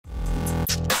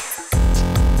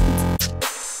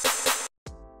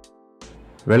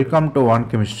Welcome to One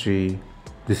Chemistry.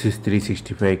 This is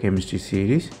 365 chemistry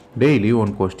series. Daily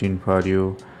one question for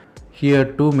you. Here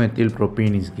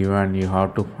 2-methylpropene is given. You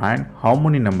have to find how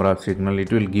many number of signal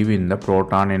it will give in the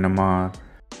proton NMR.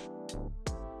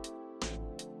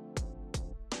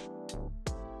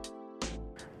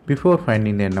 Before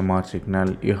finding the NMR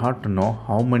signal, you have to know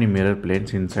how many mirror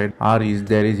planes inside or is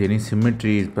there is any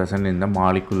symmetry is present in the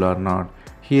molecule or not.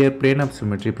 Here plane of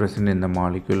symmetry present in the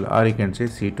molecule, or you can say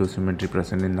C2 symmetry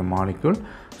present in the molecule.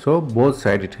 So both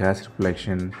sides it has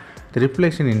reflection. The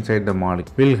reflection inside the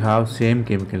molecule will have same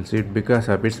chemical state because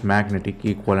of its magnetic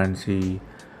equivalency.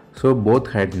 So both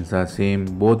hydrogens are same,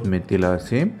 both methyl are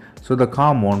same. So the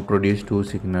compound produce two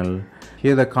signal.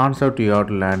 Here the concept you have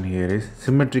to learn here is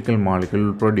symmetrical molecule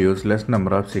will produce less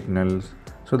number of signals.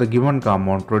 So the given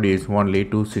compound produce only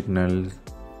two signals.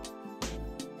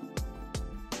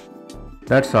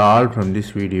 That's all from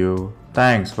this video.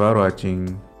 Thanks for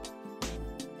watching.